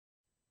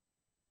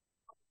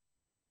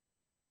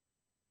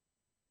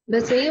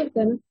बस यही होता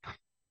है ना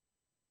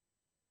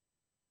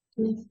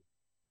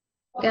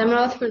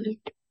कैमरा ऑफ कर दो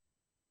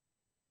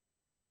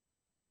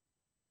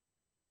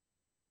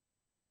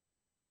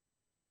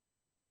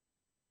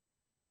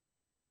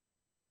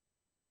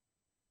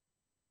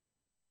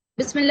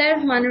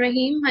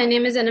Bismillahirrahmanirrahim. My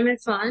name is Anam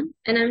Irfan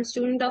and I'm a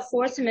student of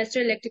 4th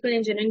semester Electrical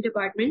Engineering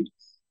Department.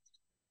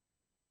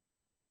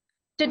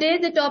 Today,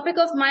 the topic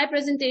of my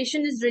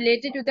presentation is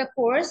related to the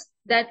course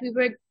that we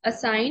were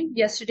assigned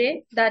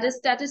yesterday, that is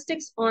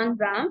Statistics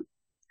Onramp,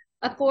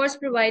 a course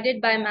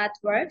provided by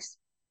MathWorks.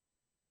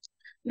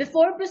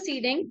 Before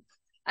proceeding,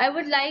 I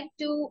would like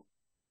to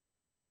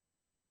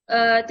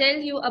tell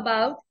you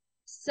about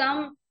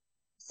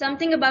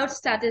something about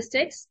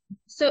statistics.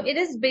 So it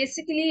is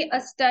basically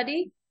a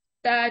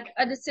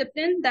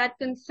discipline that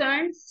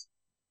concerns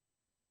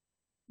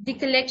the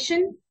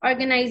collection,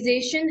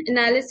 organization,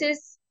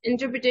 analysis,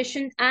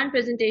 interpretation, and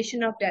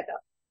presentation of data.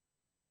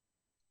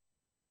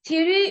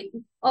 Theory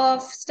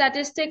of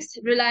statistics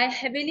rely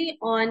heavily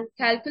on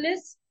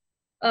calculus,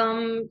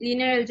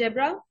 linear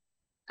algebra,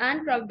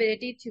 and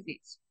probability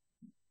theories.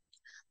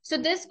 So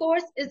this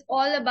course is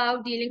all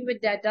about dealing with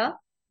data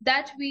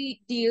that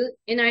we deal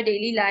in our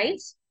daily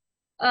lives,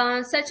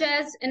 such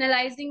as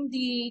analyzing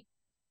the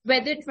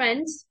weather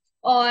trends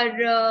or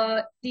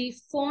the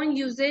phone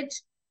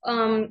usage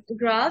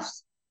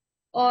graphs,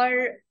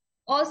 or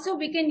also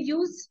we can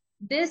use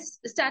this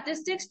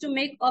statistics to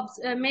make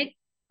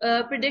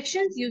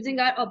predictions using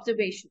our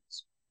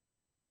observations.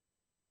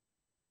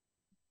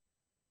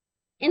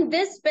 In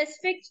this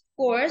specific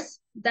course,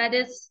 that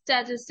is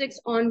Statistics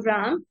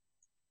Onramp,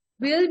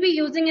 we'll be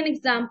using an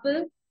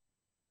example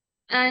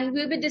and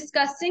we'll be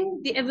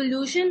discussing the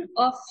evolution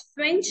of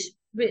finch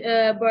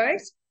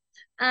birds,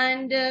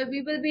 and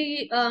we will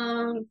be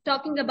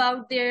talking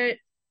about their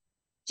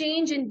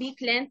change in beak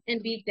length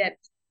and beak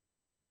depth.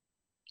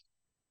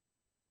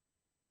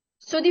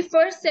 So the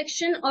first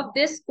section of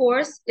this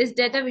course is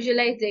data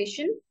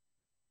visualization.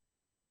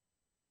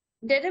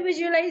 Data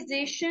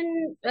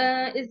visualization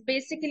is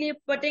basically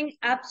putting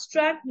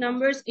abstract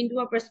numbers into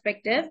a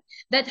perspective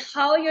that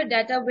how your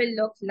data will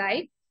look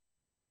like.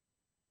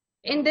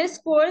 In this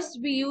course,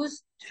 we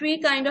use three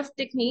kind of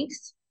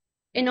techniques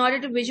in order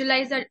to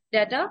visualize our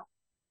data.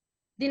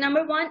 The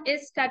number one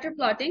is scatter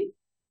plotting,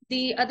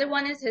 the other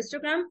one is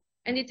histogram,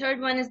 and the third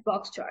one is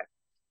box chart.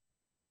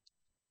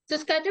 So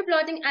scatter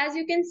plotting, as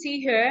you can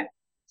see here,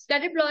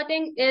 scatter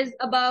plotting is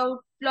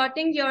about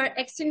plotting your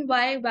x and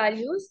y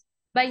values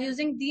by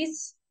using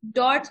these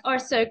dots or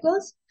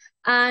circles,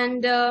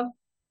 and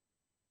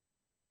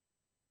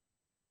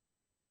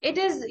it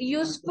is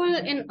useful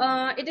in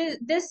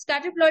this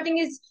scatter plotting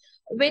is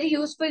very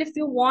useful if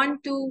you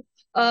want to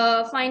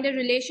find a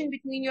relation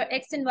between your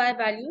x and y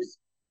values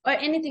or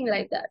anything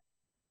like that.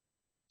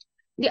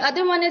 The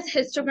other one is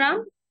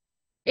histogram.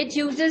 It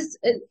uses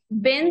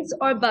bins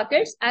or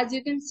buckets, as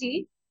you can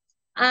see,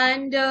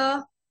 and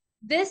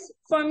this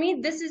for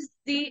me this is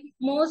the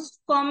most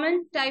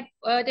common type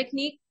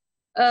technique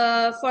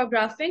for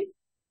graphing.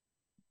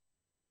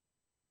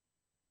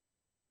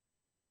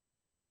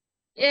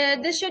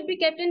 This should be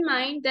kept in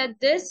mind that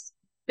this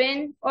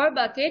bin or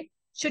bucket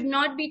should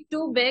not be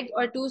too big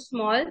or too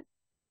small.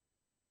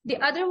 The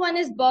other one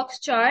is box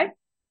chart.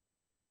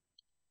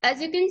 As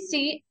you can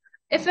see,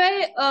 if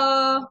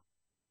I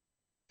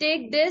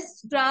take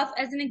this graph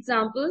as an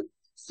example,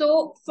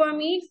 so for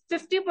me,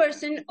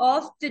 50%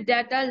 of the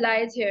data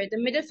lies here. The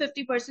middle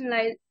 50%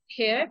 lies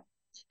here.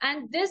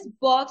 And this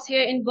box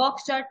here in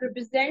box chart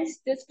represents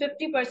this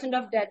 50%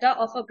 of data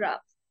of a graph.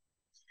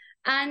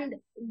 And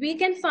we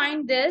can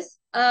find this.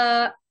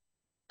 I'll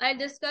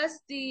discuss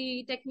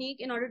the technique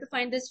in order to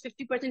find this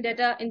 50%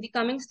 data in the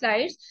coming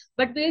slides,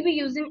 but we'll be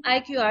using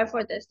IQR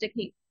for this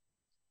technique.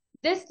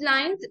 These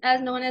lines,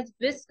 as known as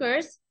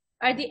whiskers,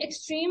 are the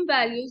extreme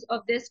values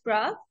of this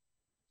graph.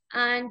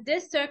 And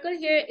this circle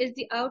here is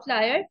the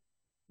outlier,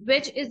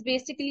 which is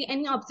basically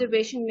any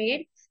observation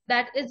made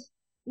that is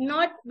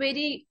not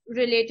very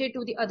related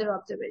to the other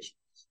observations.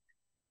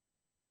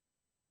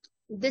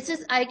 This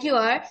is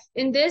IQR.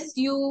 In this,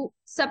 you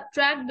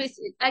subtract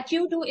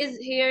IQ2 is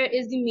here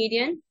is the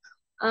median.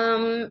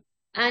 And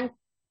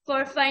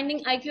for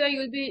finding IQR,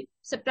 you'll be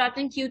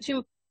subtracting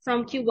Q2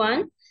 from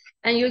Q1,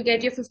 and you'll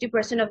get your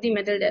 50% of the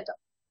middle data.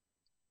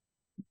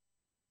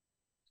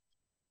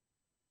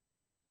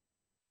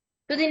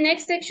 So the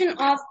next section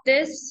of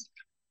this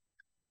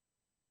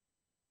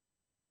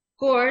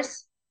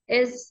course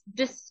is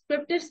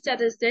descriptive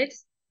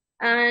statistics.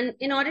 And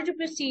in order to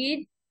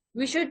proceed,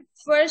 we should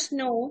first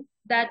know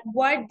that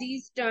what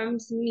these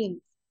terms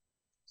mean.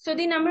 So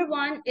the number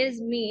one is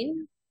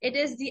mean. It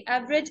is the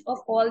average of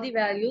all the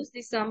values,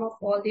 the sum of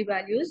all the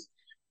values.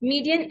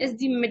 Median is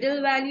the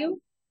middle value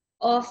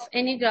of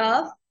any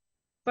graph.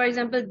 For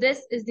example,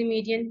 this is the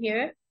median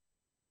here.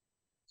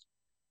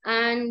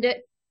 And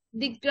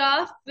the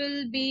graph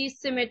will be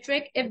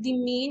symmetric if the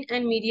mean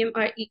and median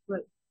are equal.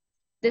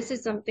 This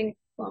is something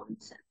common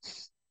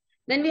sense.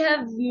 Then we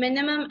have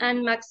minimum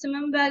and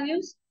maximum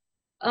values.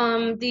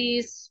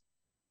 The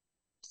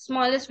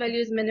smallest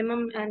value is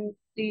minimum and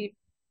the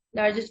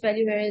Largest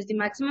value here is the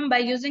maximum. By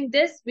using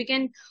this, we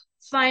can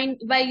find,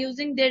 by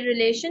using the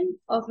relation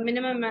of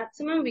minimum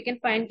maximum, we can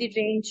find the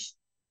range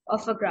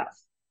of a graph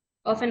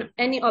of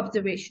any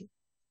observation.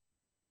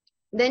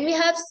 Then we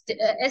have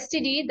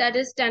STD, that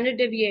is standard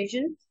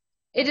deviation.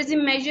 It is a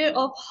measure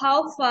of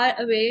how far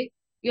away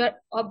your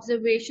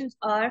observations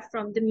are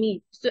from the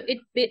mean. So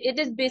it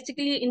is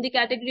basically in the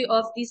category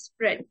of the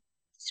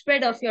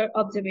spread of your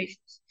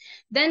observations.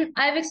 Then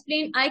I've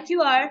explained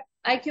IQR.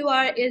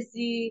 IQR is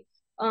the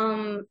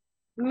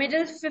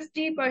middle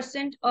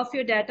 50% of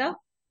your data.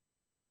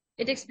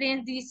 It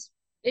explains these.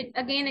 It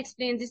again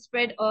explains the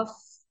spread of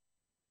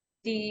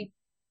the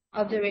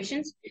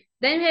observations.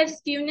 Then we have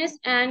skewness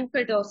and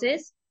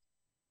kurtosis.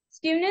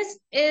 Skewness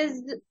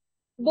is,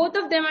 both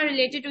of them are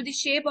related to the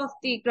shape of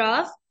the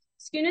graph.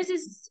 Skewness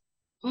is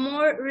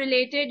more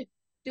related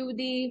to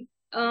the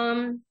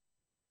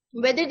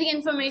whether the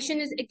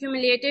information is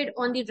accumulated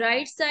on the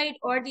right side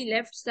or the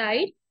left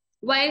side,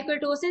 while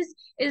kurtosis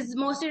is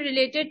mostly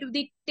related to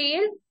the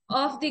tail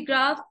of the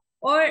graph,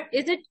 or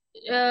is it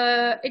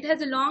it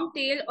has a long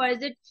tail, or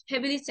is it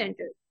heavily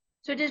centered.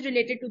 So it is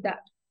related to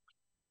that.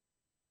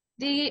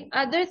 The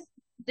other,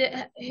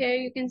 here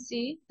you can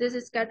see, this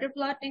is scatter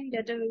plotting,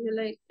 data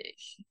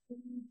visualization,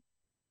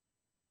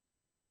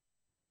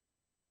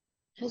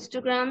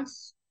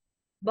 histograms,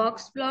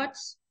 box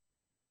plots.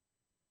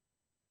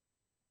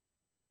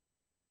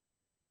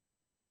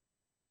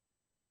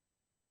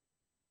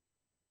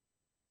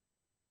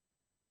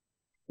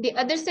 The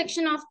other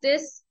section of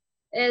this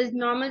is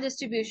normal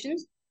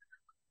distributions.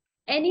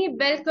 Any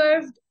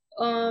bell-curved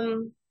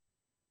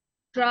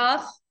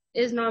graph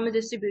is normal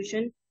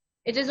distribution.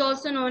 It is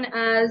also known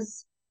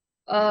as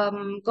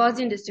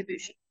Gaussian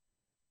distribution.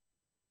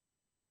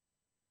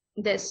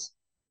 This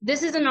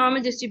is a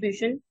normal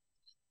distribution.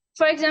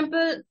 For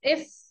example,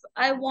 if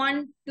I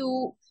want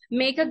to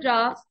make a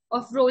graph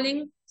of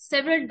rolling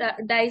several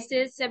dice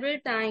several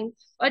times,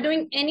 or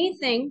doing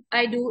anything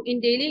I do in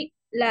daily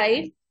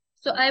life,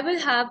 so I will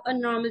have a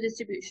normal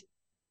distribution.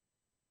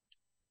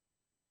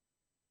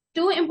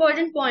 Two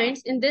important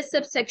points in this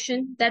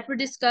subsection that were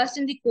discussed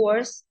in the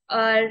course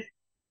are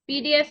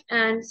PDF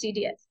and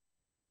CDF.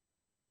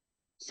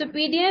 So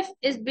PDF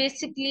is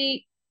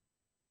basically,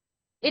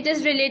 it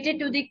is related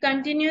to the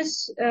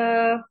continuous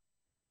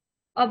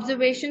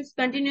observations,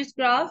 continuous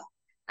graph,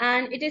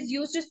 and it is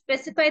used to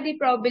specify the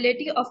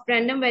probability of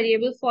random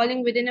variable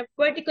falling within a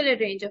particular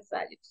range of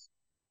values.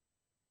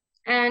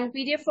 And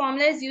PDF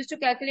formula is used to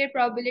calculate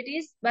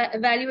probabilities by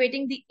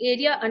evaluating the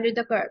area under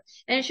the curve.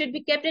 And it should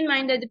be kept in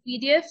mind that the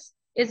PDF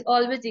is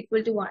always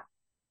equal to 1.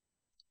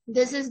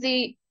 This is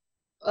the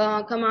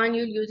command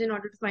you'll use in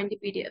order to find the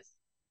PDF.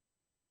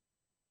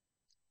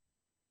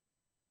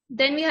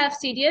 Then we have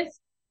CDF.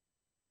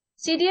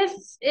 CDF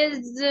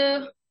is,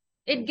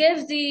 it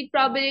gives the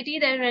probability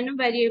that a random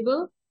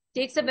variable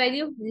takes a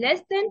value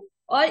less than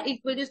or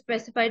equal to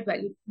specified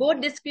value. Both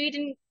discrete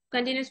and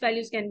continuous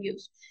values can be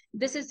used.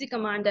 This is the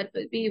command that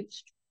will be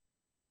used.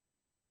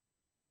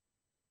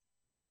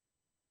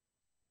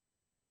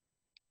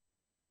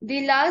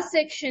 The last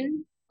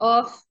section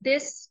of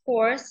this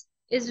course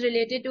is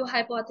related to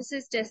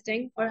hypothesis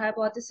testing or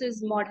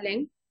hypothesis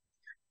modeling.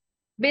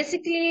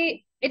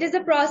 Basically, it is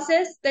a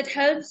process that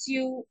helps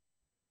you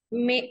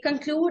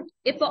conclude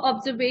if an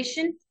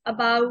observation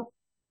about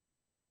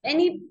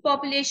any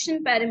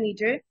population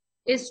parameter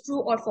is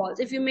true or false.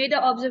 If you made an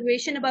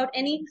observation about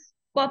any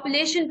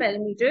population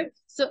parameter,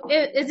 so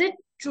is it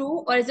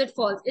true or is it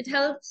false? It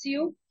helps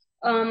you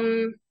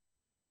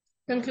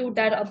conclude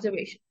that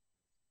observation.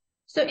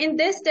 So in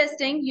this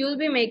testing, you'll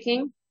be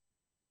making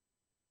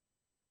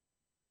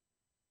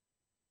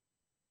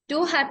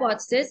two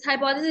hypotheses.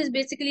 Hypothesis is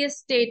basically a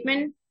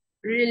statement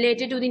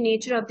related to the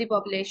nature of the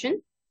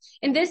population.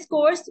 In this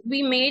course,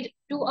 we made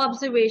two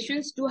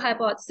observations, two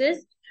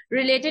hypotheses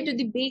related to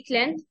the beak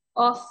length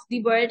of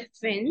the bird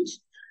finch.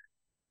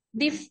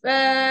 The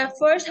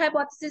first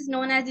hypothesis is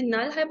known as the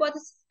null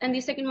hypothesis, and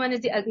the second one is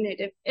the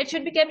alternative. It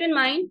should be kept in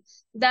mind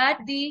that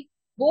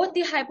both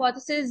the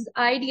hypothesis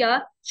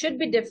idea should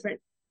be different.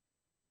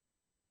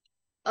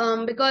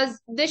 Because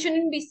they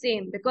shouldn't be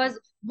same, because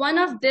one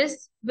of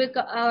this will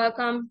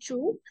come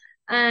true,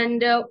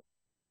 and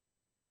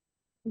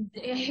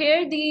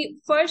here the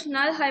first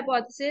null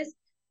hypothesis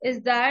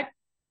is that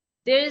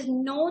there is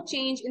no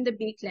change in the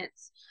beak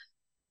length.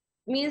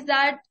 Means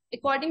that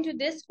according to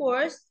this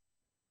course,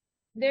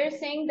 they're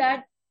saying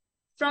that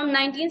from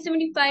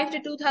 1975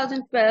 to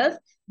 2012,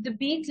 the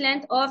beak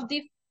length of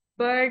the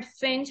bird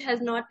finch has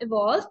not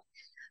evolved.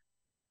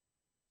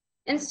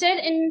 Instead,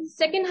 in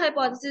second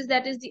hypothesis,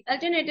 that is the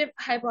alternative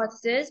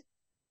hypothesis,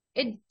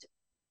 it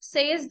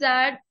says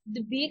that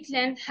the beak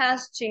length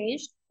has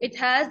changed. It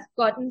has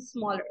gotten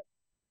smaller.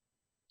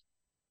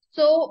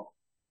 So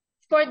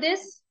for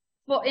this,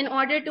 in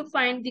order to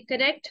find the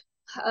correct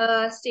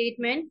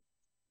statement,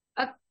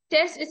 a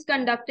test is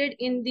conducted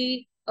in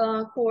the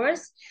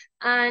course,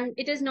 and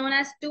it is known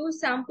as two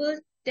sample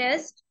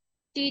test,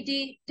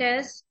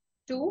 t-test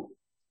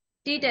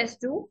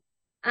 2,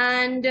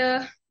 and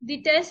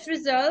the test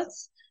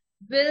results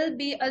will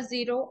be a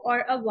 0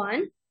 or a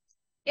 1.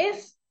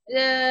 If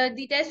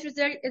the test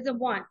result is a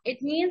 1,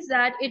 it means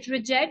that it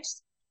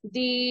rejects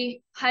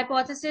the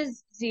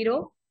hypothesis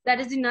 0, that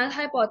is the null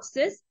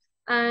hypothesis,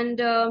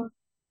 and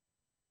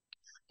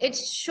it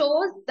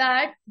shows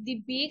that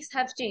the peaks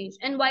have changed,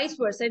 and vice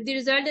versa. If the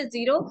result is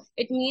 0,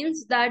 it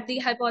means that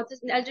the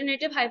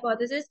alternative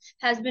hypothesis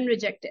has been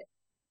rejected.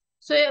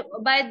 So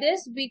by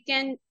this we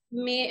can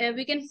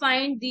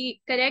find the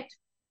correct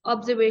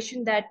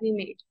observation that we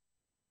made.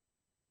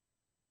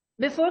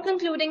 Before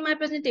concluding my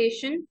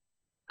presentation,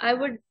 I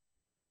would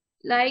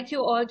like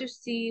you all to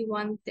see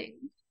one thing.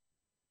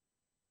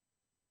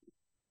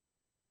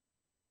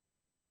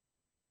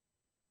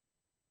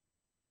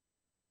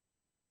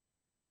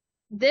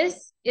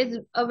 This is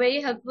a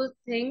very helpful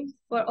thing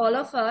for all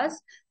of us,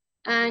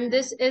 and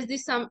this is the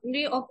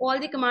summary of all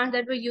the commands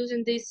that were used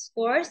in this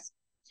course.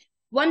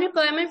 One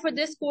requirement for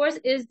this course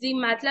is the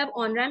MATLAB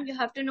Onramp. You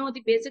have to know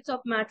the basics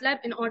of MATLAB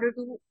in order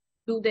to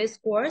do this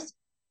course.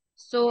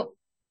 So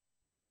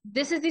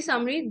this is the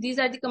summary. These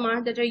are the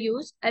commands that are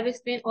used. I've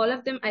explained all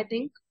of them, I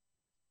think.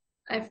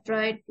 I've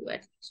tried to at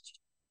least.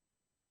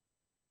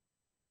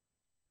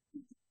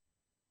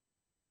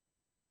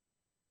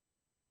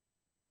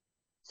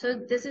 So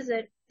this is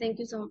it. Thank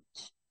you so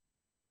much.